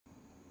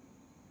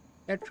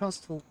Yeah,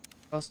 Trustal,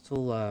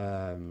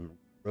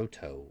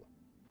 Roto.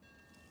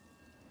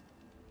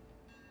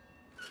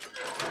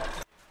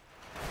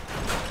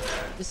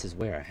 This is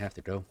where I have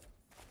to go.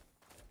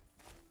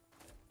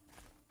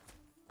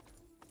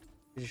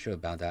 Pretty sure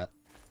about that.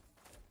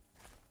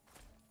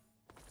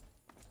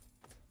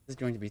 This is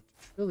going to be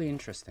truly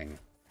interesting.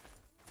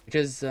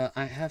 Because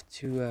I have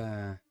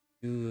to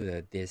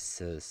do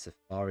this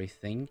safari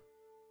thing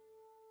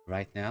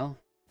right now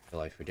till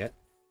I forget.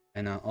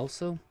 And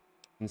also,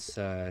 since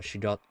she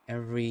got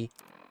every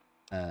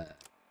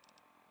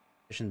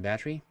efficient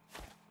battery,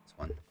 this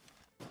one.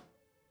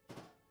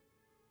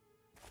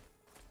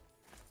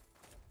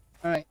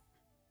 Alright.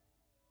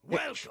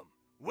 Welcome!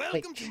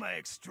 Welcome to my your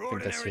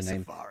extraordinary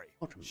name. safari.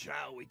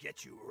 Shall we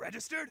get you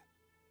registered?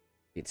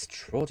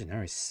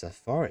 Extraordinary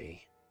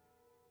safari.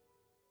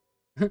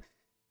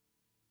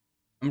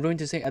 I'm going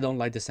to say I don't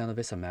like the sound of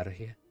it, so I'm out of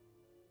here.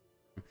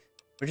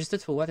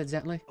 Registered for what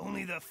exactly?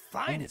 Only the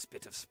finest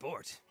bit of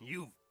sport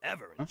you've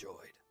ever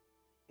enjoyed.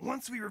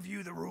 Once we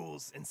review the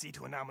rules and see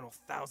to a nominal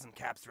 1,000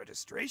 caps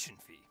registration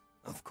fee,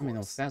 of course.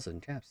 Nominal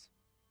 1,000 caps.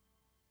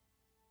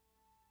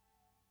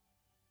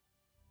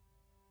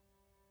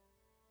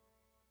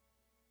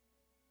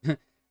 A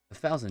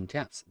 1,000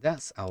 caps.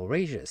 That's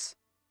outrageous.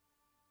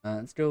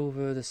 Let's go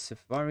over the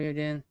safari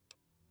again.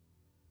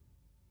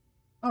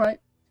 Alright.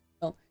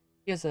 Well,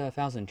 here's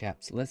 1,000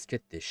 caps. Let's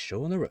get this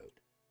show on the road.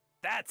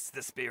 That's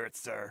the spirit,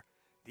 sir.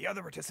 The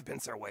other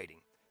participants are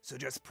waiting, so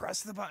just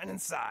press the button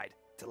inside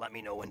to let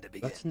me know when to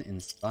begin. Button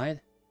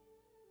inside?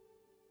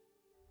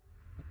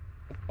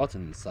 What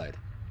button inside?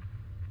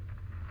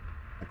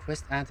 A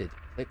quest added.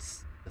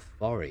 Plik'S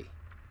safari.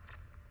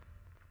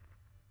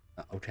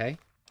 Okay.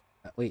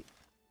 Wait.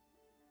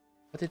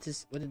 What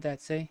did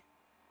that say?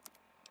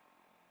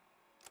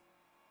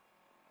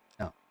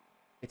 No.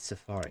 It's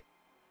safari.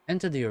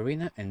 Enter the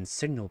arena and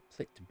signal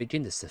Plik to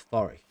begin the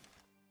safari.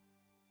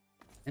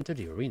 Enter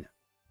the arena.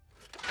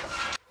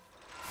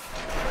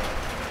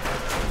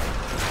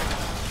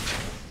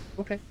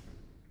 Okay.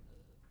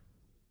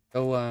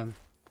 So,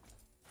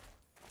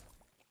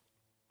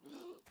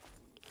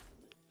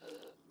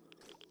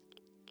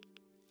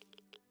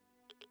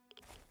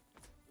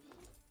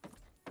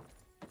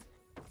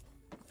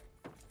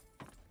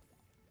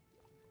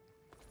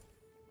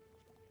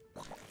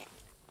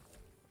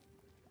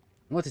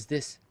 what is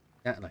this?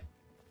 Exactly.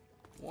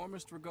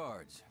 Warmest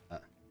regards.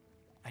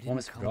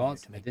 Warmest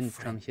regards. I didn't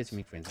come here to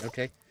make friends.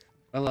 Okay.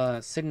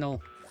 Well,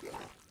 signal.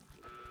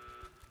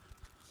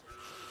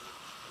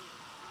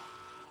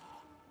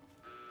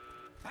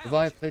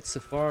 Revive Plik'S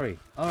safari.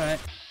 Alright.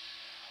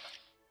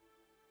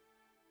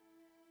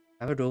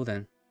 Have a go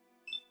then.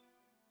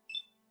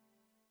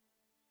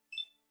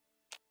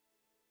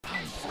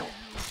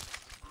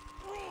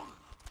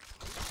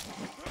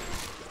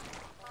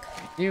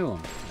 You.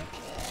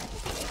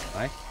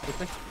 Right?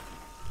 Quickly.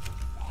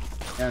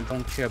 Yeah,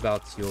 don't care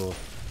about the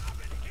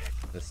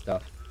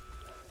stuff.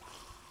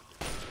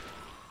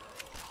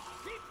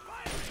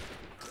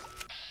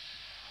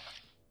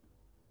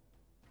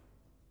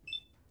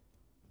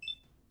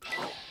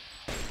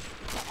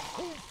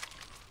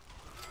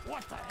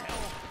 What the hell?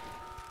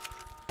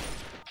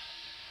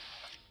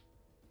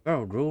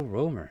 Oh, ghoul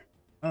roamer.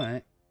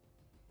 Alright.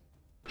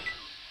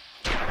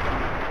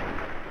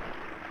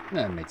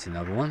 That makes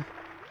another one.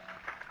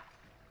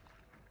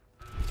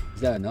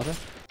 Is that another?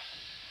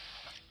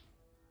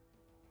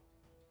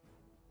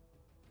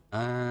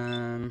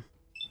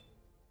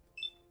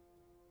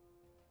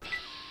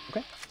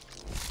 Okay.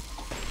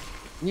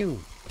 You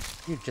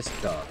just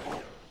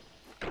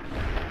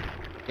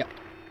yeah,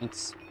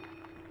 thanks.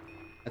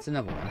 That's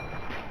another one.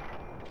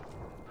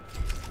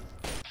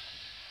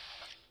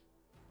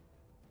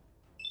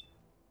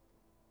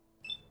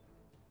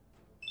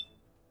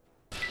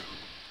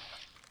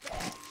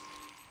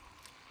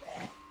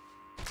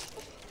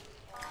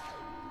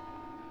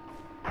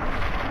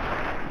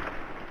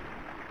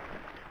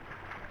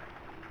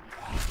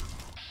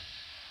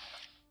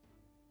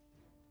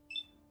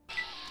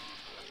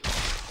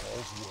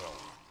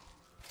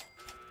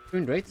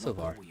 Doing great so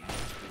far.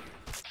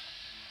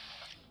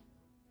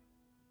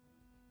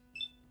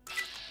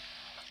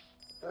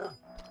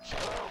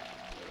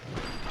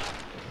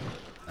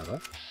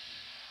 Another.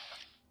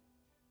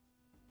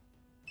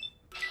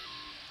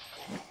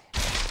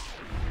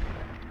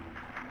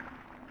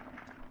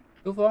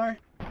 So far,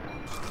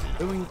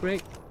 doing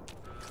great.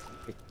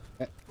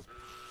 You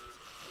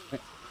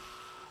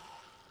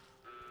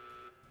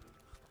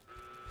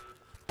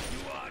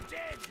are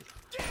dead!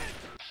 Dead!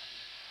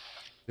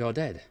 You're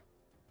dead.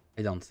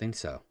 I don't think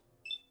so.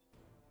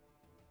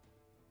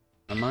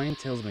 My mind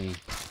tells me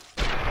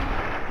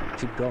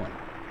keep going.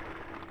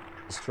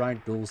 The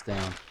stride ghouls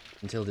down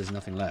until there's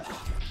nothing left.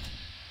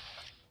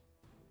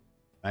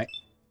 Right?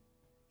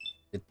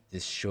 Get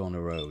this show on the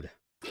road.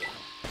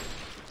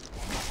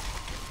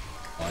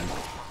 One.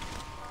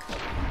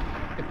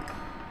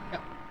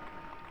 Yeah.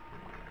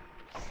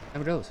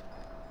 Have it goes.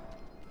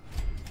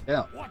 Get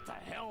out. What the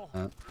hell?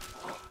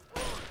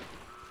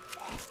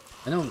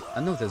 I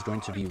know there's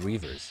going to be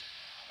Reavers.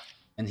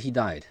 And he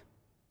died.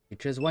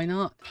 Because why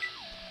not?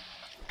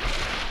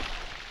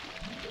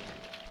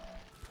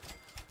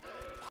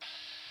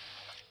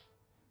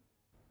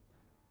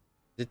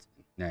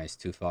 No, it's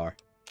too far.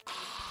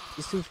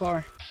 It's too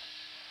far.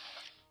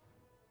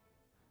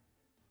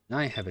 Now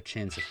I have a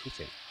chance of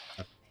hitting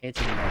that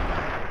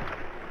guy.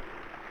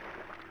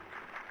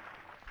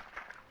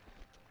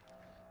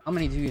 How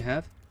many do you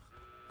have?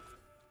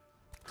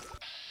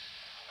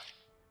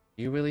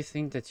 Do you really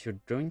think that you're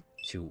going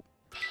to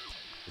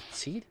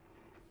succeed?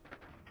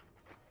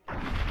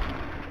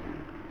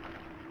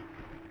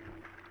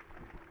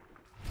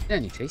 In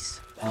any case,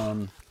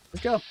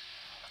 let's go.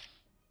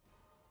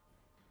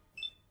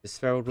 This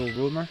feral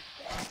rumor.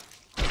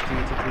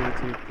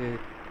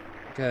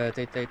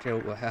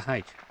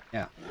 Hide.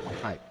 Yeah,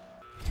 hide.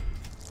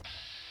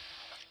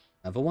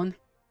 Another one.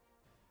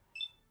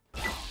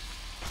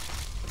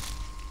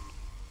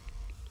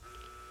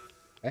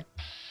 Okay.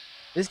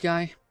 This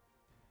guy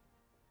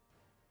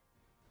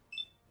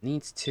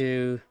needs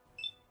to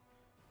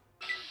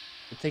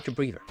take a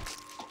breather.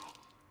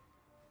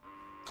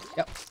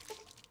 Yep.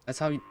 That's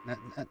how you.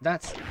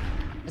 That's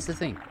the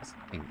thing. That's the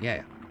thing.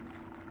 Yeah.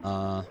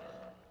 Yeah.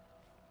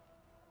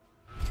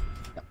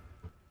 Yep.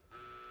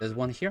 There's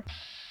one here.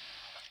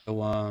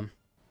 So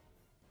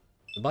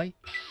goodbye.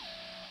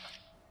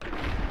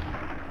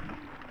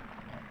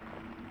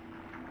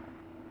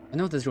 I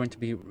know there's going to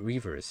be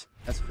reavers.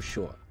 That's for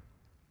sure.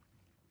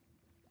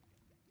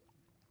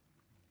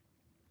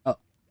 Oh.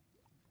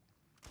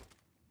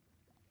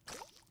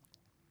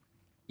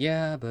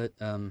 Yeah, but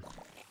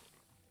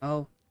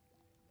I'll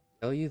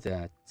tell you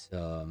that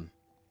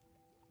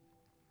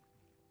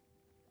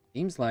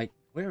seems like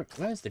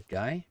where's the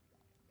guy?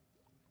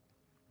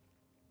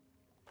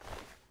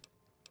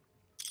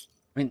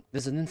 I mean,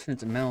 there's an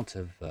infinite amount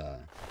of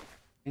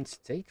things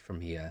to take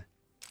from here,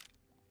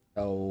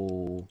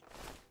 so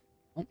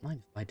don't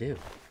mind if I do.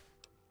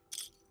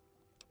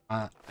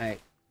 I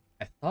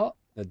thought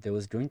that there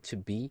was going to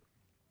be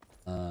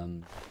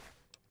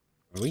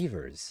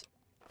reavers.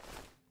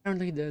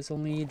 Apparently, there's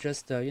only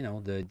just you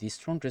know, the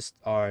strongest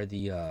are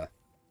the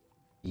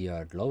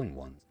glowing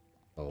ones.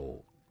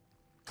 So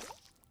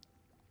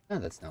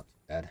that's not too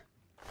bad.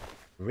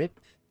 Rip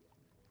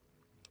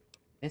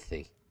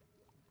Mythy.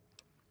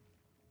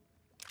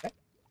 Okay.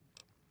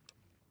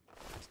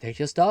 Let's take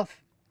your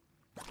stuff.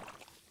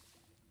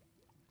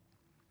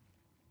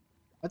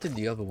 What did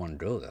the other one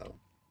do though?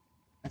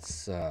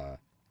 That's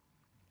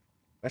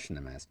question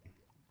I'm asking.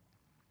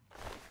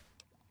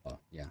 Oh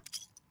yeah.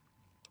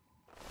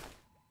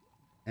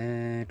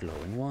 And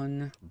glowing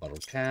one, bottle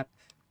cap.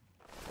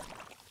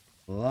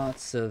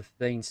 Lots of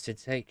things to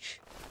take.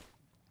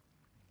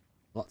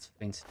 Lots of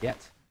things to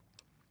get.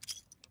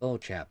 Bottle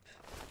cap.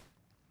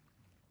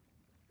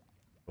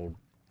 Old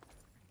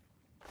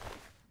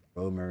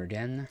Romer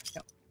again.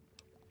 Yep.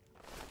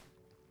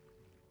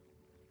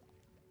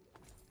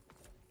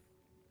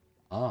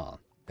 Ah,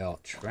 there are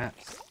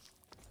traps.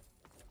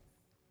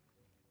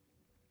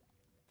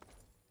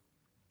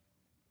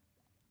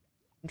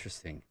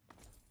 Interesting.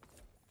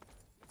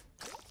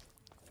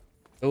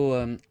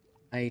 So,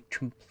 I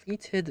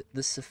completed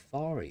the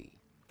safari.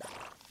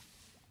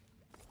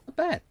 Not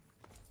bad.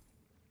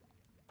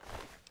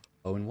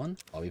 0-1,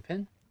 bobby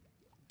pin.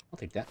 I'll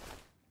take that.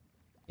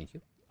 Thank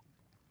you.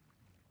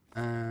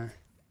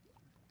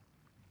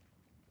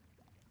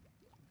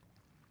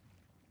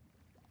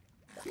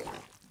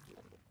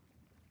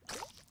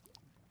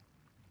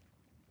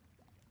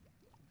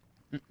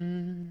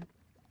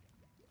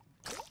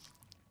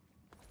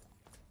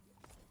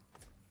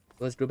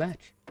 Let's go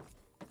back.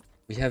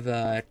 We have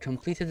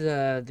completed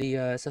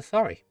the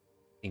safari.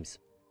 Seems.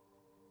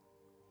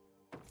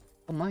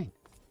 Oh, mine.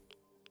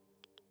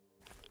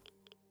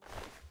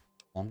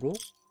 Mongrel?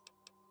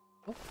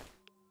 Oh.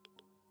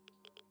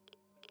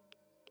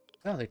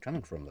 Where are they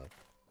coming from, though?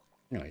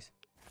 Anyways.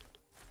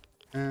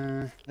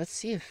 Let's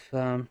see if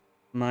the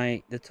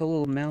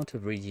total amount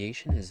of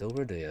radiation is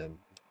over the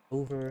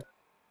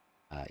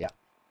yeah,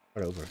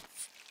 or over.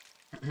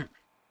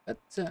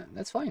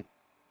 That's fine.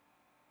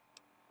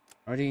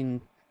 Already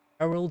in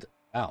Herald.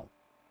 Ow.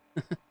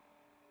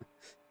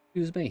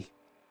 Excuse me.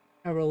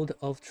 Herald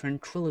of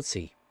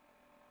Tranquility.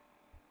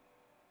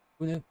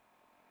 Who knew?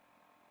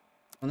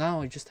 Well,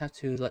 now I just have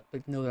to let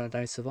Blake know that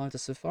I survived the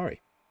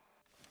safari.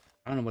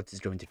 I don't know what he's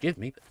going to give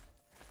me, but...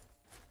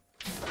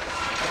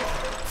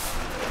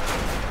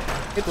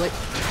 Hey Blake,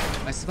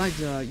 I survived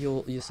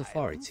your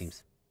safari, it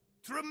seems.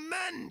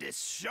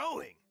 Tremendous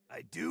showing!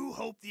 I do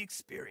hope the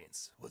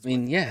experience was. I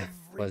mean, yeah,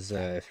 it was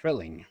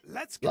thrilling.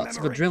 Let's lots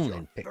of commemorate adrenaline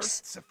your picks.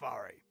 first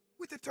safari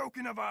with a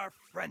token of our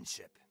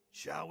friendship,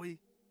 shall we?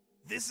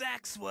 This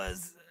axe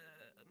was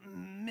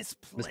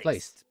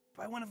misplaced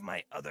by one of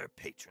my other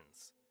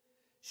patrons.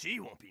 She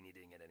won't be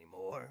needing it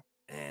anymore,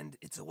 and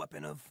it's a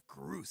weapon of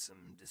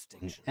gruesome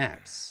distinction. An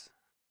axe.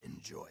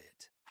 Enjoy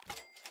it.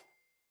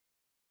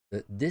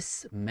 The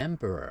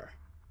Dismemberer.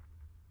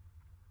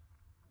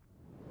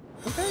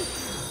 Okay.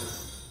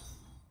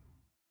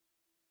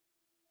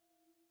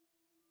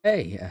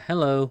 Hey,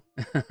 hello.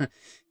 How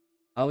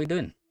are we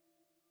doing?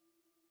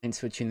 Thanks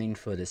for tuning in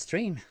for the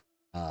stream.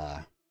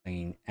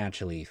 Playing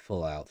actually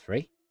Fallout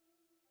 3.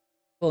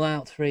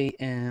 Fallout 3,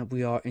 and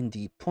we are in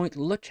the Point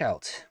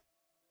Lookout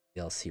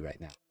DLC right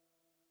now.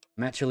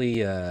 I'm actually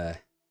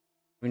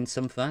having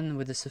some fun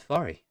with the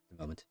safari at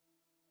the moment.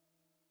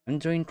 I'm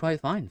doing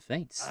quite fine,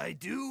 thanks. I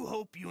do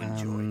hope you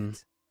enjoyed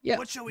it. Yeah,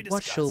 What shall we discuss?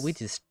 What shall we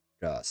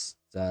discuss?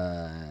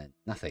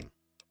 Nothing.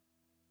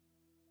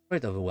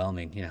 Quite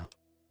overwhelming, you know.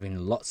 Having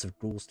lots of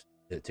ghouls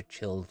to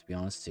kill, to be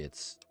honest.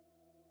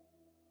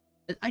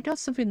 I got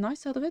something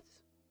nice out of it.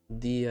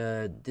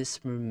 The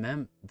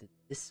dismember,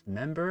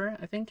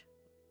 I think.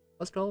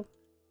 What's it called?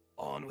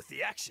 On with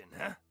the action,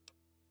 huh?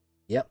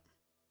 Yep.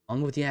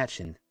 On with the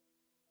action.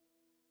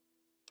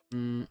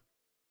 The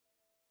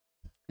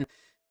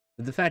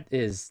fact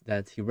is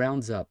that he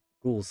rounds up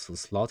ghouls for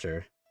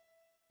slaughter,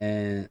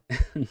 and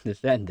the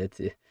fact that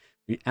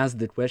we ask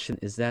the question,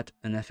 is that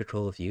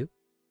unethical of you?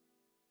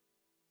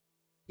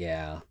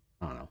 Yeah,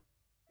 I don't know.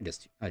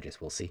 I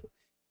just will see.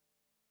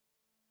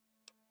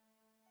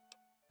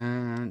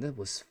 That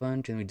was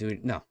fun. Can we do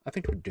it? No, I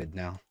think we're good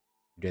now.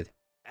 We're good.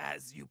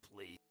 As you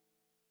please.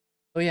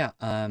 Oh yeah,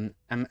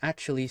 I'm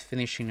actually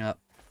finishing up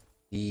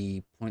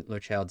the Point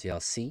Lookout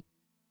DLC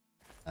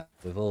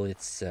with all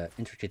its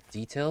intricate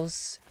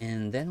details,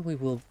 and then we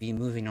will be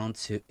moving on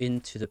to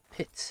Into the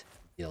Pit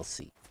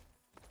DLC.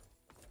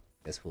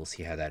 Guess we'll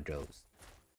see how that goes.